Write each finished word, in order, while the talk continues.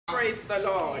praise the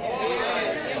Lord.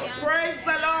 Praise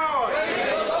the Lord.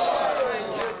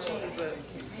 Thank you,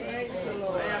 Jesus. I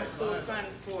am so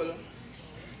thankful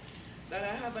that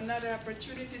I have another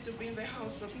opportunity to be in the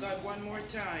house of God one more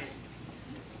time.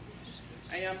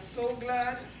 I am so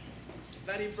glad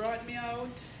that He brought me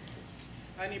out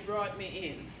and He brought me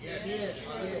in. Yes.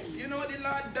 You know, the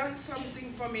Lord done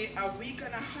something for me a week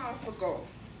and a half ago.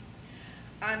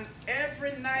 And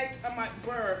every night I'm at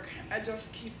work, I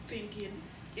just keep thinking,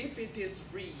 if it is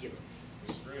real.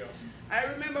 It's real. I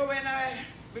remember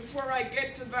before I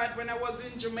get to that, when I was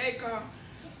in Jamaica,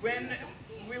 when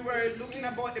we were looking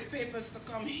about the papers to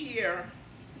come here,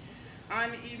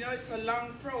 and you know, it's a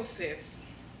long process.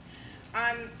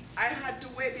 And I had to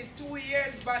wait 2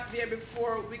 years back there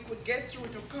before we could get through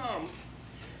to come.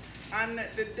 And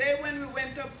the day when we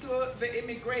went up to the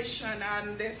immigration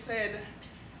and they said,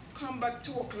 come back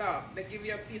 2 o'clock, they give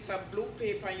you a piece of blue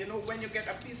paper. And you know, when you get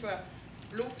a piece of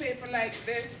blue paper like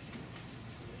this,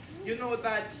 you know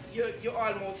that you're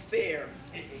almost there.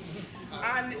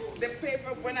 And the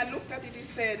paper, when I looked at it, it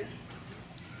said,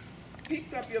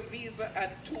 picked up your visa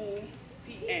at 2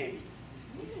 p.m.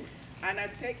 And I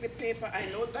take the paper, I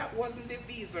know that wasn't the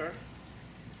visa,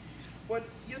 but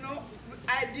you know,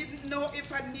 I didn't know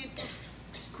if I need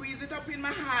to squeeze it up in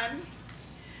my hand.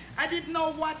 I didn't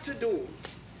know what to do.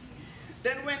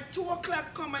 Then when 2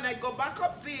 o'clock come and I go back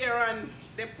up there and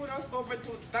they put us over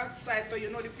to that side, so you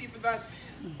know the people that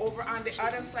over on the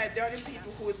other side, they're the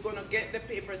people who is going to get the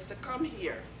papers to come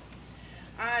here.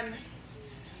 And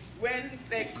when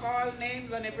they call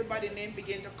names and everybody's name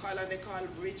begin to call, and they call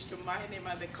Rich to my name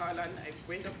and they call, and I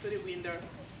went up to the window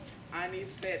and he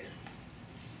said,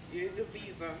 here's your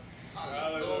visa.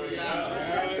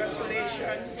 Hallelujah.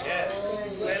 Congratulations.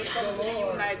 Welcome to the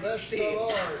United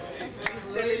States.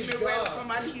 He's telling me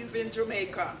welcome and he's in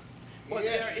Jamaica. But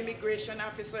they're immigration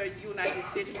officer, United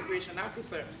States immigration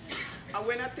officer. And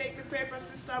when I take the paper,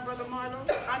 Sister and Brother Marlon,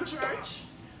 and church,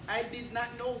 I did not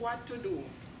know what to do.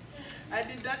 I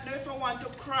did not know if I want to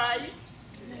cry,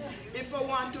 if I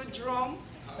want to drum,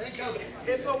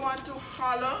 if I want to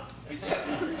holler.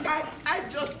 I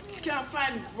just can't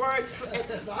find words to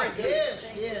express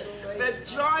it. The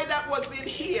joy that was in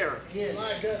here.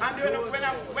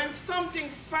 And when something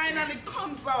finally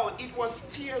comes out, it was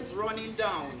tears running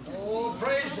down. Oh,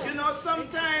 praise You know,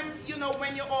 sometimes, you know,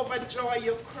 when you're overjoyed,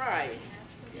 you cry.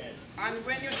 And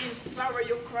when you're in sorrow,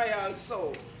 you cry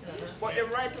also. But the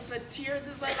writer said tears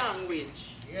is a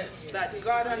language that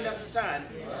God understands.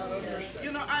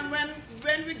 You know, and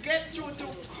when we get through to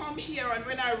come here, and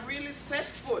when I really set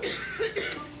foot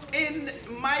in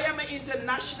Miami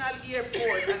International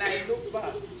Airport, and I look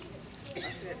back, I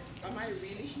said, am I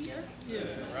really here?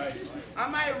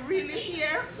 Am I really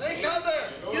here?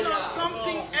 You know,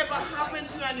 something ever happened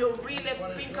to you and you really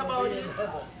think about it.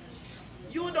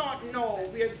 You don't know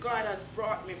where God has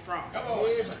brought me from.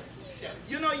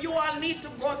 You know, you all need to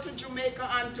go to Jamaica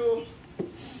and to,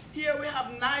 here we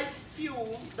have nice pew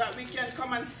that we can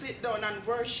come and sit down and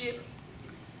worship,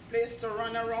 place to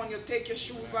run around, you take your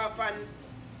shoes off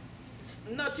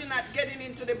and nothing not getting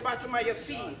into the bottom of your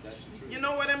feet. You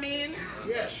know what I mean?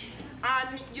 Yes.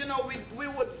 And you know, we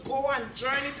would go on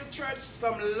journey to church,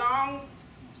 some long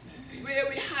way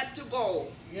we had to go.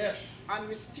 Yes. And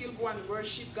we still go and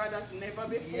worship God as never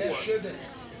before. Yes, you did.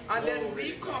 And then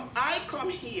I come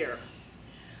here,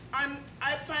 and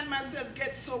I find myself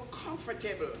get so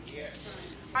comfortable.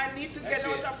 I need to get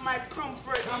out of my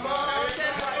comfort zone. I tell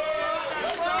you what God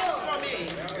has done for me.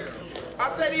 I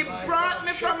said He brought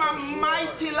me from a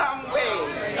mighty long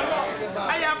way.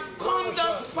 I have come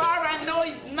thus far. I know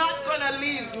He's not going to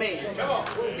leave me.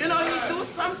 You know, He do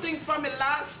something for me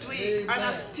last week, and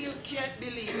I still can't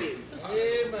believe it.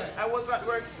 I was at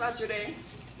work Saturday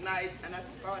night, and I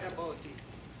thought about it.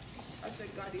 I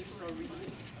said, God is so real.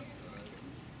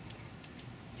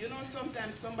 You know,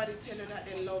 sometimes somebody tell you that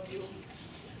they love you,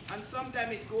 and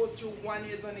sometimes it goes through one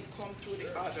ear and it comes through the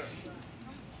other.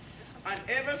 And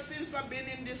ever since I've been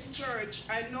in this church,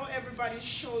 I know everybody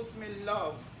shows me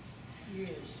love.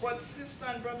 Yes. But Sister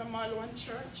and Brother Marlon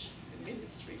Church, the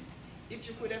ministry, if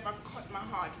you could ever cut my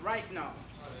heart right now.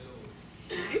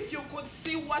 If you could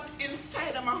see what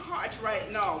inside of my heart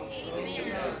right now.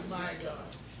 Oh, my God.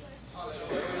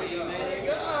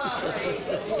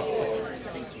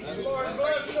 Lord,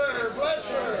 bless her,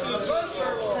 bless her, bless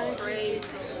her, Lord. Yes,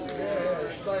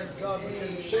 thank God we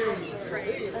can see.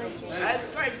 I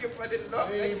thank you for the love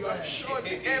that you have shown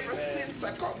me ever since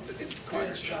I come to this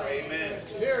country. Amen.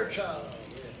 Dear child.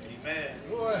 Amen.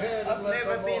 Go ahead. I've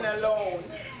never been alone.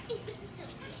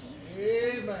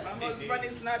 Amen. My husband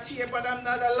is not here, but I'm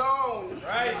not alone.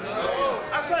 Right.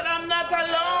 I said I'm not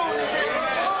alone.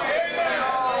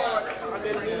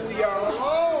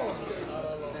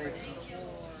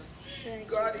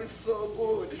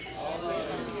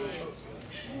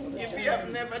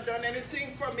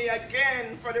 for me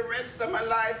again for the rest of my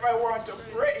life. I want to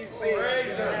praise him.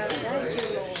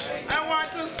 I want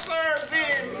to serve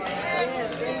him.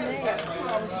 Yes, amen.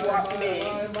 Come swap me.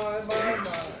 My.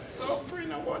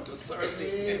 Suffering, I want to serve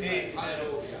him.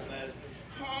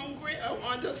 Hungry, I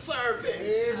want to serve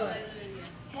him. Amen.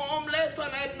 Homeless,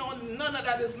 and I know none of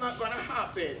that is not going to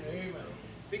happen. Amen.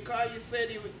 Because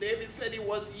David said he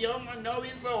was young and now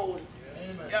he's old.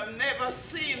 Amen. You have never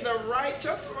seen the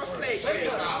righteous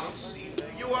forsaken.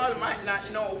 You all might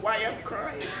not know why I'm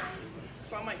crying.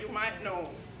 Some of you might know.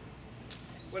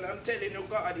 But I'm telling you,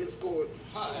 God is good.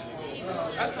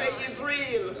 I say he's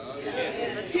real.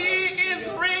 He is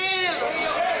real.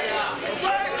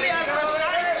 Certainly as the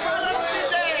night follows the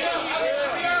day, he is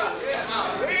real.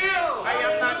 I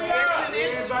am not guessing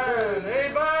it.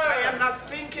 Amen. I am not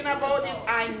thinking about it.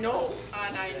 I know,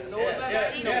 and I know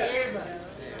that I know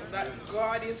that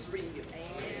God is real.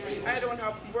 I don't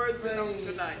have words enough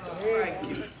tonight to thank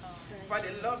you for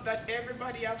the love that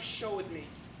everybody have showed me.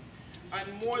 And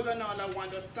more than all, I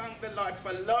want to thank the Lord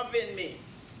for loving me.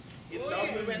 He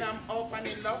loved me when I'm up and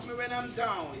he loved me when I'm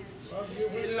down.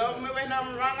 He loved me when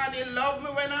I'm wrong and he loved me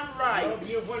when I'm right.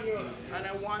 And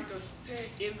I want to stay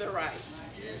in the right.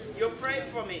 You pray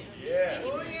for me.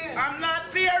 I'm not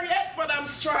there yet, but I'm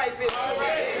striving to be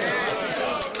there.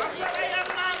 I said I am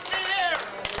not there.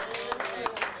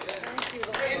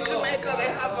 In Jamaica,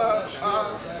 they have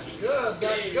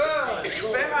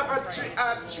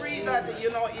a tree that, you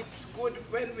know, it's good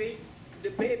when the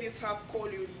babies have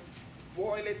cold, you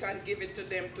boil it and give it to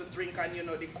them to drink, and you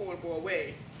know the cold go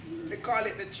away. They call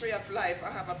it the tree of life.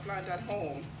 I have a plant at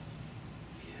home.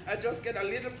 I just get a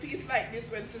little piece like this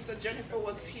when Sister Jennifer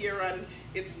was here, and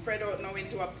it's spread out now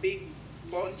into a big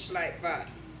bunch like that.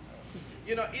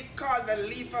 You know, it's called the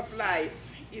leaf of life.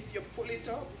 If you pull it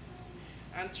up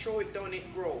and throw it down,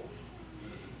 it grows.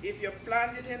 If you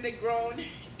plant it in the ground,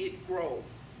 it grows.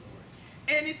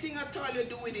 Anything at all you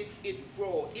do with it, it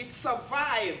grows. It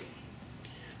survives.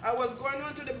 I was going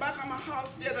on to the back of my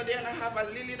house the other day, and I have a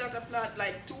lily that I planted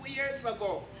like 2 years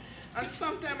ago. And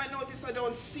sometimes I notice I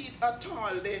don't see it at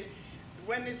all.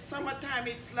 When it's summertime,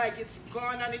 it's like it's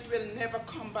gone and it will never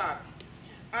come back.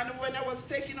 And when I was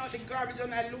taking out the garbage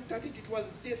and I looked at it, it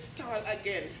was this tall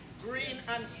again. Green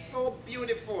and so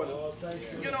beautiful. Oh, thank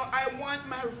you. You know, I want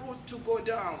my root to go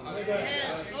down.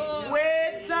 Yes, Lord.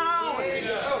 Way down.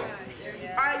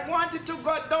 I want it to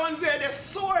go down where the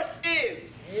source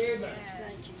is. Amen.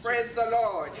 Praise the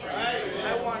Lord.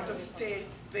 I want to stay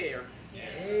there.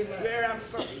 Where I'm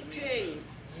sustained.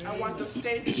 I want to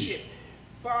stay in the ship.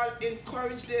 Paul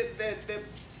encouraged the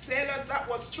sailors that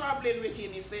was traveling with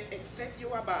him. He said, except you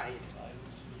abide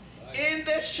in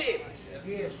the ship.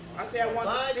 I say, I want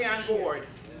to stay on board.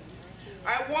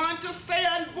 I want to stay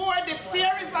on board. The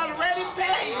fare is already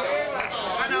paid.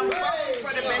 And I'm going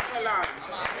for the better land.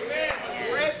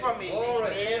 Pray for me.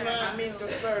 I mean to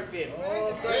serve him.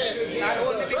 Not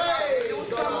only because he do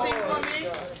something for me,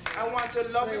 I want to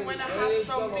love him when I have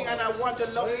something, and I want to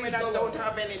love him when I don't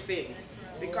have anything.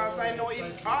 Because I know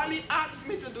if all he asks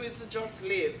me to do is to just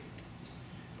live.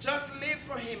 Just live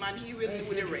for him, and he will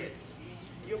do the rest.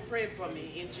 You pray for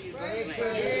me in Jesus' name.